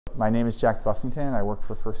My name is Jack Buffington. I work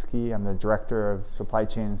for First Key. I'm the Director of Supply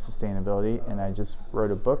Chain and Sustainability, and I just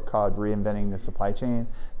wrote a book called Reinventing the Supply Chain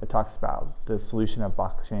that talks about the solution of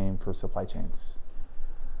blockchain for supply chains.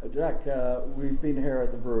 Jack, we've been here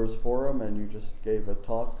at the Brewers Forum, and you just gave a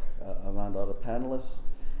talk around other panelists,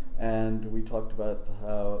 and we talked about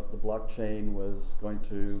how the blockchain was going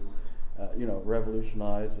to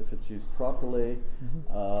revolutionize, if it's used properly,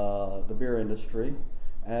 the beer industry.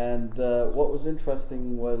 And what was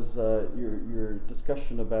interesting was your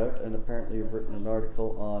discussion about, and apparently you've written an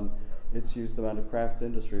article on its use around the craft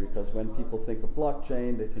industry, because when people think of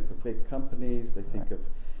blockchain, they think of big companies, they think of,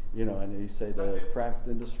 and you say the craft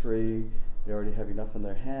industry, they already have enough in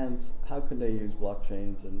their hands. How can they use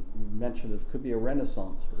blockchains? And you mentioned it could be a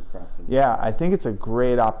renaissance for the craft industry. Yeah, I think it's a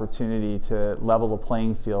great opportunity to level the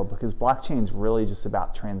playing field, because blockchain is really just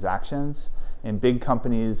about transactions. And big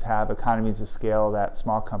companies have economies of scale that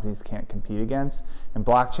small companies can't compete against. And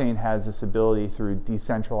blockchain has this ability through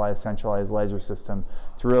decentralized, centralized ledger system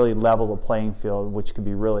to really level the playing field, which could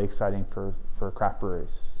be really exciting for craft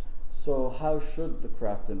breweries. So how should the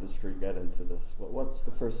craft industry get into this? What's the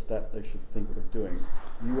first step they should think of doing?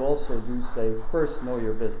 You also do say, first, know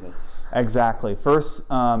your business. Exactly. First,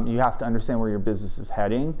 you have to understand where your business is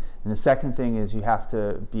heading. And the second thing is you have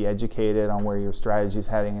to be educated on where your strategy is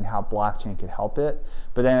heading and how blockchain could help it.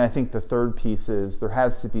 But then I think the third piece is there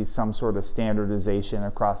has to be some sort of standardization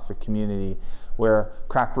across the community where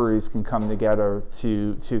craft breweries can come together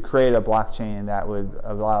to create a blockchain that would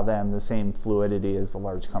allow them the same fluidity as the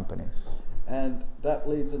large companies. And that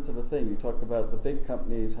leads into the thing. You talk about the big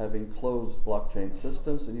companies having closed blockchain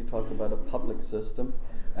systems, and you talk about a public system.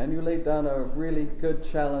 And you laid down a really good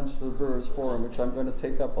challenge to the Brewers Forum, which I'm going to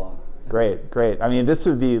take up on. Great, great. I mean, this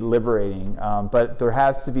would be liberating, but there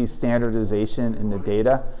has to be standardization in the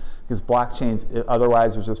data, because blockchains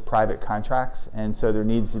otherwise are just private contracts, and so there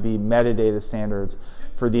needs to be metadata standards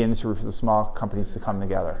for the industry, for the small companies to come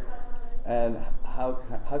together. And how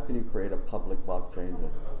can you create a public blockchain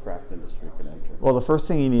that the craft industry can enter? Well, the first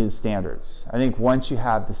thing you need is standards. I think once you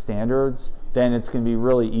have the standards, then it's going to be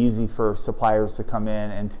really easy for suppliers to come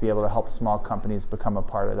in and to be able to help small companies become a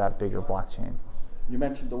part of that bigger blockchain. You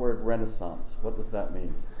mentioned the word renaissance. What does that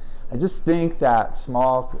mean? I just think that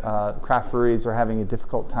small craft breweries are having a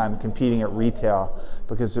difficult time competing at retail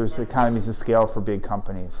because there's economies of scale for big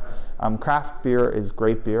companies. Craft beer is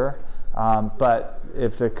great beer, but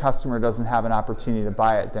if the customer doesn't have an opportunity to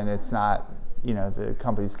buy it, then it's not, the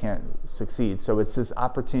companies can't succeed. So it's this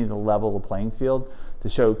opportunity to level the playing field to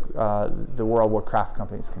show the world what craft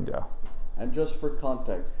companies can do. And just for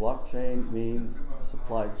context, blockchain means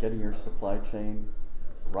getting your supply chain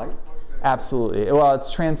right? Absolutely. Well,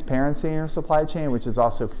 it's transparency in your supply chain, which is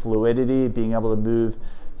also fluidity, being able to move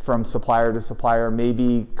from supplier to supplier.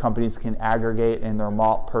 Maybe companies can aggregate in their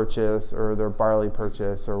malt purchase or their barley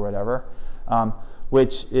purchase or whatever,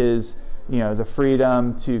 which is the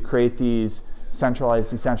freedom to create these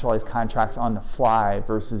centralized, decentralized contracts on the fly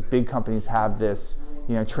versus big companies have this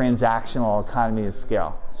transactional economy of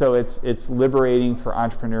scale. So it's liberating for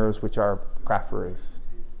entrepreneurs, which are craft breweries.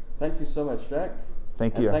 Thank you so much, Jack.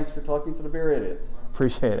 Thank you. And thanks for talking to the Beer Idiots.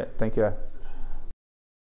 Appreciate it. Thank you.